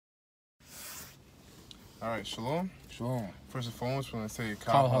All right, shalom. Shalom. First and foremost, we want to say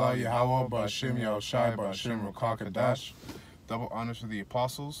Kal Hala Yahweh Ba'Shem Yahushai Ba'Shem Ruach. Double honors to the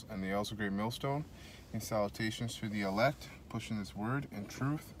apostles and the also great millstone, and salutations to the elect, pushing this word in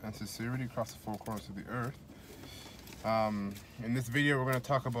truth and sincerity across the four corners of the earth. In this video, we're going to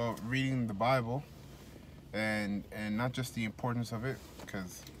talk about reading the Bible, and not just the importance of it,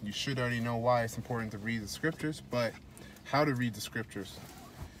 because you should already know why it's important to read the scriptures, but how to read the scriptures,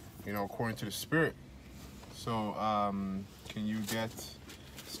 according to the Spirit. So, can you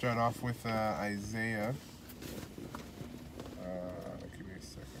start off with Isaiah? Give me a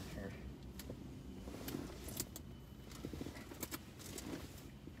second here.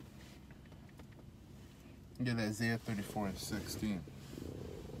 Get Isaiah 34:16.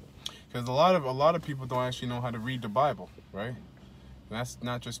 Because a lot of people don't actually know how to read the Bible, right? And that's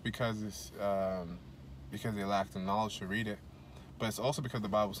not just because it's because they lack the knowledge to read it, but it's also because the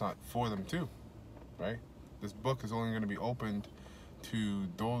Bible's not for them too, right? This book is only going to be opened to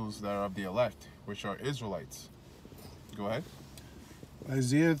those that are of the elect, which are Israelites. Go ahead.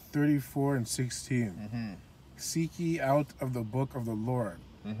 Isaiah 34:16. Mm-hmm. Seek ye out of the book of the Lord,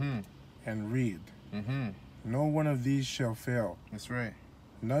 and read. No one of these shall fail. That's right.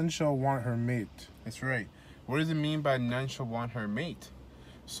 None shall want her mate. That's right. What does it mean by none shall want her mate?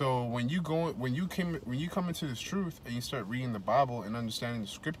 So when you come into this truth and you start reading the Bible and understanding the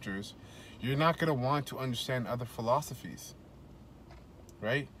scriptures, you're not going to want to understand other philosophies,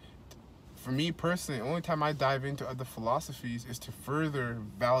 right? For me personally, the only time I dive into other philosophies is to further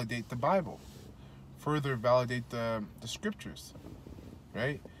validate the Bible, further validate the scriptures,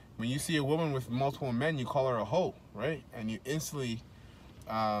 right? When you see a woman with multiple men, you call her a hoe, right? And you instantly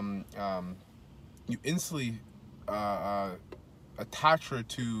attach her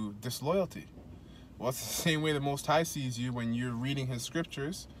to disloyalty. Well, it's the same way the Most High sees you when you're reading His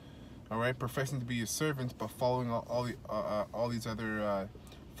scriptures, all right, professing to be His servant, but following all these other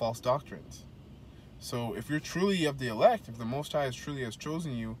false doctrines. So if you're truly of the elect, if the Most High truly has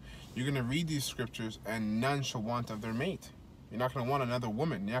chosen you, you're going to read these scriptures, and none shall want of their mate. You're not going to want another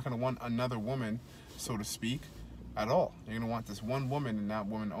woman. You're not going to want another woman, so to speak, at all. You're going to want this one woman and that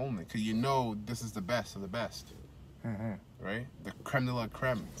woman only, because you know this is the best of the best, right? The creme de la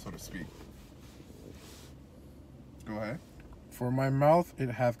creme, so to speak. Go ahead. For my mouth it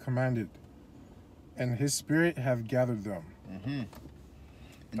hath commanded, and His Spirit hath gathered them. And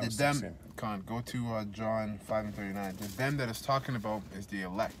the them, go to John 5:39. The them that it's talking about is the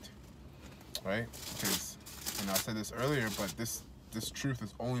elect, right? Because, I said this earlier, but this truth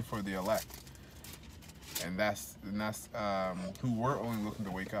is only for the elect. And that's who we're only looking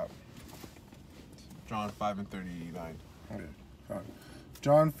to wake up. John 5:39. Okay.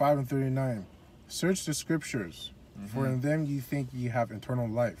 John 5:39. Search the scriptures, for in them ye think ye have eternal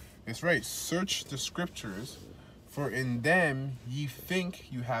life. It's right. Search the scriptures, for in them ye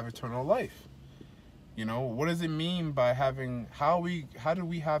think you have eternal life. What does it mean by having, how do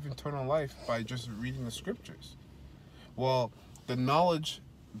we have eternal life? By just reading the scriptures. Well, the knowledge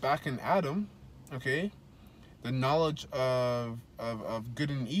back in Adam, okay, the knowledge of good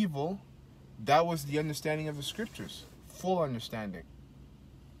and evil, that was the understanding of the scriptures, full understanding,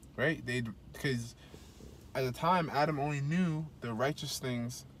 right? Because at the time, Adam only knew the righteous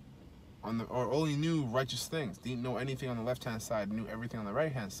things only knew righteous things, didn't know anything on the left-hand side, knew everything on the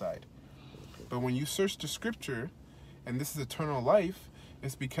right-hand side. But when you search the scripture, and this is eternal life,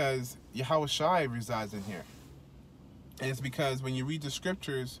 it's because Yahushai resides in here. And it's because when you read the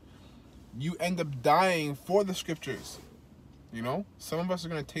scriptures, you end up dying for the scriptures. Some of us are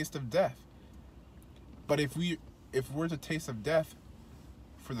going to taste of death. But if we're to taste of death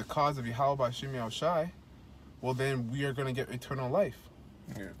for the cause of Yahweh Ba'Shem Yahushai, well, then we are going to get eternal life.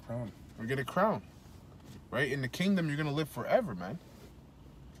 Get a crown. We get a crown, right? In the kingdom, you're going to live forever, man.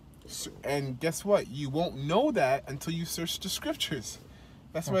 And guess what? You won't know that until you search the scriptures.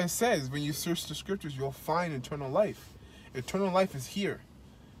 That's what it says. When you search the scriptures, you'll find eternal life. Eternal life is here,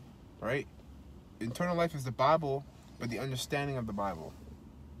 right? Eternal life is the Bible, but the understanding of the Bible,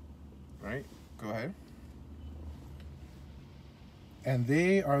 right? Go ahead. And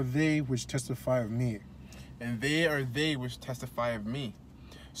they are they which testify of me. And they are they which testify of me.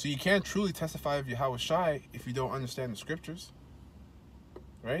 So you can't truly testify of Yahushai if you don't understand the scriptures,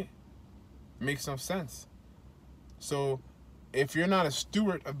 right? It makes no sense. So if you're not a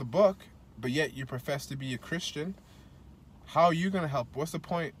steward of the book, but yet you profess to be a Christian, how are you going to help? What's the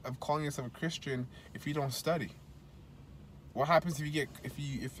point of calling yourself a Christian if you don't study? What happens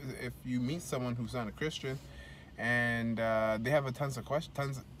if you meet someone who's not a Christian and they have tons of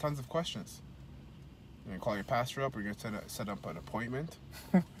questions? You're gonna call your pastor up, or you're gonna set up an appointment,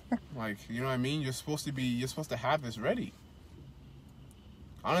 Like, you know what I mean? You're supposed to have this ready.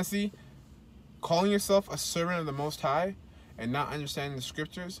 Honestly, calling yourself a servant of the Most High and not understanding the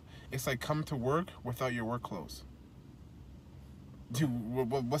scriptures, it's like coming to work without your work clothes. Dude,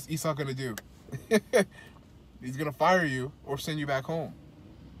 what's Esau gonna do? He's gonna fire you or send you back home.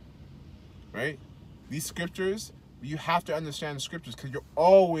 Right? These scriptures, you have to understand the scriptures because you're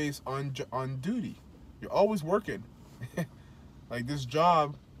always on duty. You're always working. Like this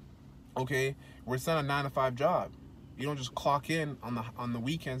job, okay, where it's not a 9-to-5 job. You don't just clock in on the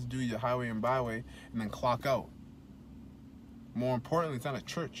weekends, do your highway and byway, and then clock out. More importantly, it's not a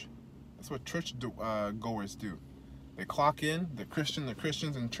church. That's what church goers do. They clock in, they're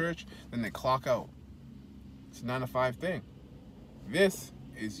Christians in church, then they clock out. It's a 9-to-5 thing. This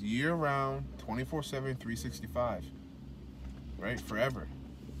is year-round, 24/7, 365. Right? Forever.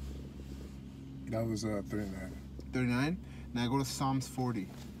 That was 39. 39? Now go to Psalms 40.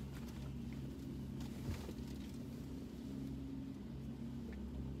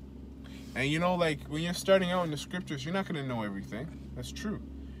 And you know, like, when you're starting out in the scriptures, you're not going to know everything. That's true.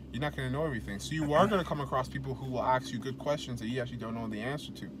 You're not going to know everything. So you are going to come across people who will ask you good questions that you actually don't know the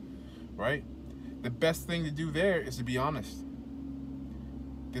answer to. Right? The best thing to do there is to be honest.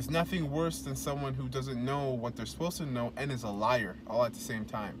 There's nothing worse than someone who doesn't know what they're supposed to know and is a liar all at the same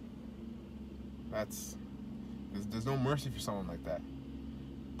time. There's no mercy for someone like that.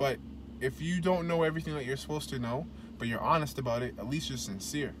 But if you don't know everything that you're supposed to know, but you're honest about it, at least you're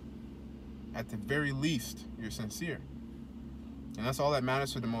sincere. At the very least, you're sincere. And that's all that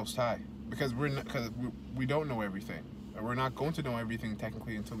matters to the Most High. Because we don't know everything. And we're not going to know everything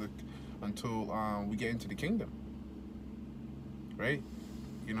technically until we get into the kingdom. Right?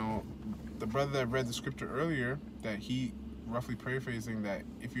 You know, the brother that read the scripture earlier, that he roughly paraphrasing that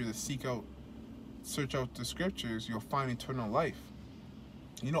if you're to search out the scriptures, you'll find eternal life.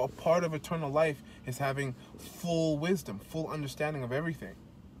 You know, a part of eternal life is having full wisdom, full understanding of everything.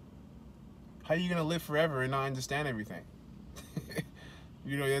 How are you going to live forever and not understand everything?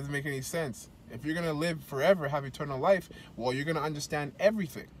 You know, it doesn't make any sense. If you're going to live forever, have eternal life, well, you're going to understand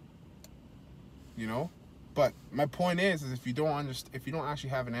everything. You know? But my point is if you don't actually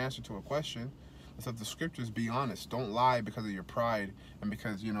have an answer to a question, let's have the scriptures, be honest. Don't lie because of your pride and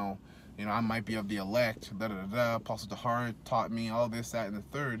because, you know, I might be of the elect, Apostle Tahar taught me all this, that, and the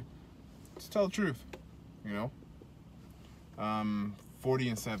third. Just tell the truth, you know. 40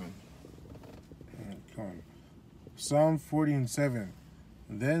 and 7. Come on. Psalm 40 and 7.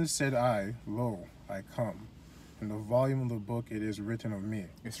 Then said I, Lo, I come. In the volume of the book it is written of me.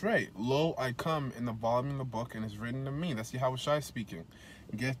 It's right. Lo, I come in the volume of the book and it's written of me. That's Yahushua speaking.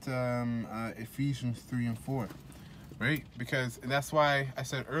 Get Ephesians 3 and 4. Right? And that's why I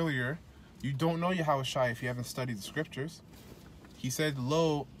said earlier, you don't know Yahushua if you haven't studied the scriptures. He said,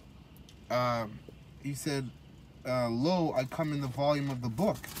 Lo, I come in the volume of the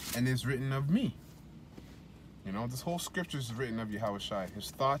book and it's written of me. You know, this whole scripture is written of Yahushua,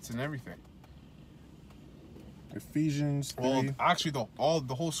 his thoughts and everything. Ephesians 3. Well, actually, the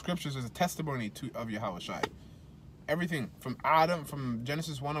whole scriptures is a testimony of Yahushua. Everything from Adam, from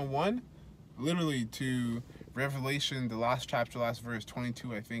Genesis 1:1, literally to Revelation, the last chapter, last verse,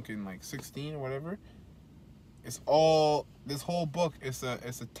 22, I think, in like 16 or whatever. It's all, this whole book is a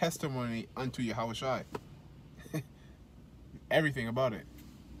testimony unto Yahushua. Everything about it.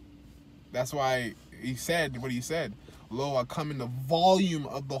 That's why he said what he said. Lo, I come in the volume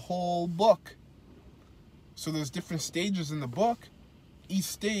of the whole book. So there's different stages in the book. Each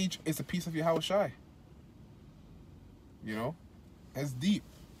stage is a piece of Yahushua. You know? That's deep.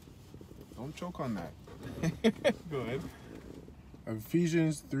 Don't choke on that. Go ahead.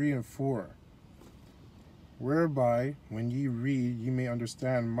 Ephesians 3 and 4. Whereby, when ye read, ye may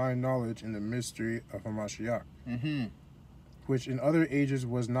understand my knowledge in the mystery of Hamashiach, which in other ages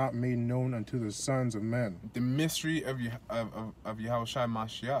was not made known unto the sons of men. The mystery of Yahushua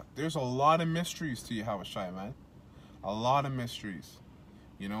Mashiach. There's a lot of mysteries to Yahushua, man. A lot of mysteries.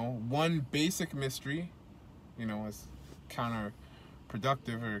 You know, one basic mystery, you know, is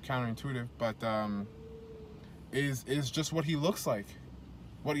counterproductive or counterintuitive, but is just what he looks like.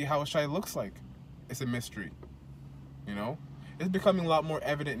 What Yahushua looks like. It's a mystery. You know? It's becoming a lot more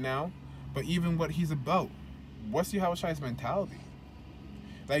evident now, but even what he's about. What's Yahushua's mentality?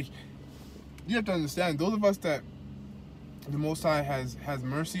 Like, you have to understand, those of us that the Most High has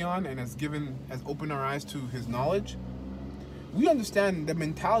mercy on and has opened our eyes to his knowledge, we understand the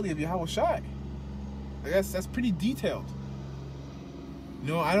mentality of Yahushua. Like that's pretty detailed. You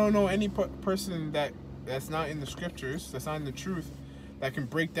know, I don't know any person that's not in the scriptures, that's not in the truth, that can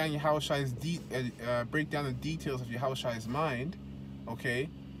break down break down the details of Yahushua's mind, okay,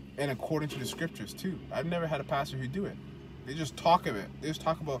 and according to the scriptures too. I've never had a pastor who do it. They just talk of it. They just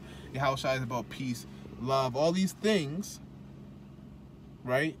talk about Yahushua is about peace, love, all these things,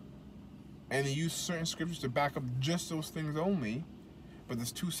 right? And they use certain scriptures to back up just those things only. But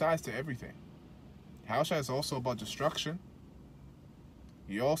there's two sides to everything. Yahushua is also about destruction.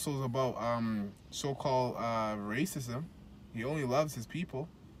 He also is about so-called racism. He only loves his people,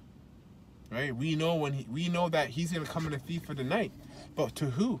 right? We know that he's gonna come in a thief of the night, but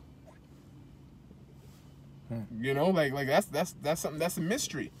to who? You know, like that's something, that's a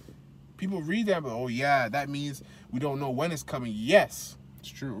mystery. People read that, but oh yeah, that means we don't know when it's coming. Yes, It's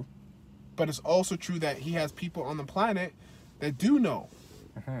true. but it's also true that he has people on the planet that do know.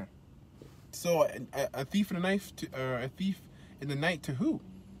 So a thief in the night, a thief in the night to who?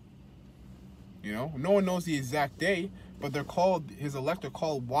 You know, no one knows the exact day, but they're called, his elect are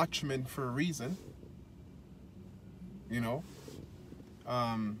called watchmen for a reason. You know,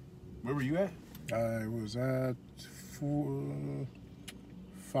 where were you at? I was at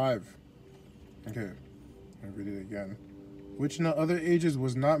 5. Okay, I read it again. Which in the other ages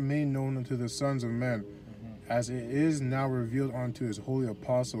was not made known unto the sons of men, as it is now revealed unto his holy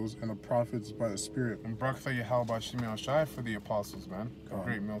apostles and the prophets by the Spirit. And Baruch Yahweh Shimei Shai for the apostles, man, a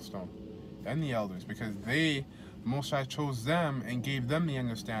great millstone, and the elders, because they, Most High chose them and gave them the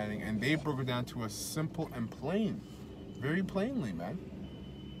understanding, and they broke it down to a simple and plain, very plainly, man.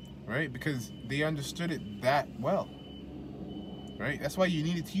 Right? Because they understood it that well. Right? That's why you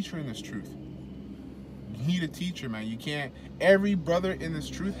need a teacher in this truth. You need a teacher, man. You can't. Every brother in this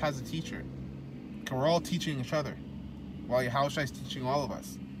truth has a teacher. Because we're all teaching each other. While Yahushua is teaching all of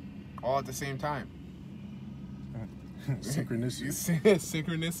us. All at the same time. Synchronicity.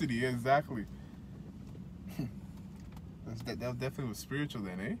 Synchronicity, exactly. That definitely was spiritual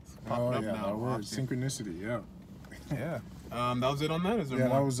then, eh? It's popping Oh up yeah, now. that word, synchronicity, yeah. Yeah. That was it on that? Is there Yeah,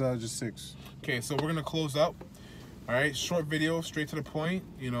 more? that was just 6. Okay, so we're gonna close up. All right, short video, straight to the point.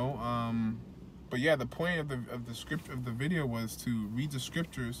 You know, but yeah, the point of the script of the video was to read the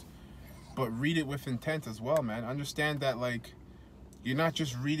scriptures, but read it with intent as well, man. Understand that like you're not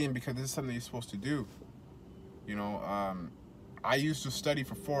just reading because this is something you're supposed to do. You know, I used to study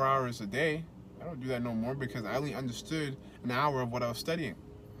for 4 hours a day. I don't do that no more because I only understood an hour of what I was studying.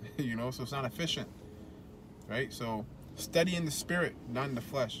 You know, so it's not efficient, right? So study in the spirit, not in the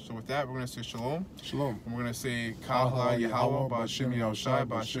flesh. So with that, we're going to say shalom. Shalom. And we're going to say Kahla Yahweh, Ba'Shem Yahushai,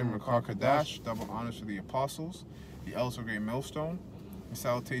 Ba'Shem Rakar Kadash, double honors to the apostles, the elders of great millstone, and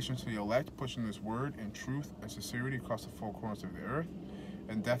salutations to the elect, pushing this word in truth and sincerity across the four corners of the earth,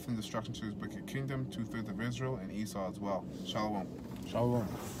 and death and destruction to his wicked kingdom, 2/3 of Israel, and Esau as well. Shalom. Shalom.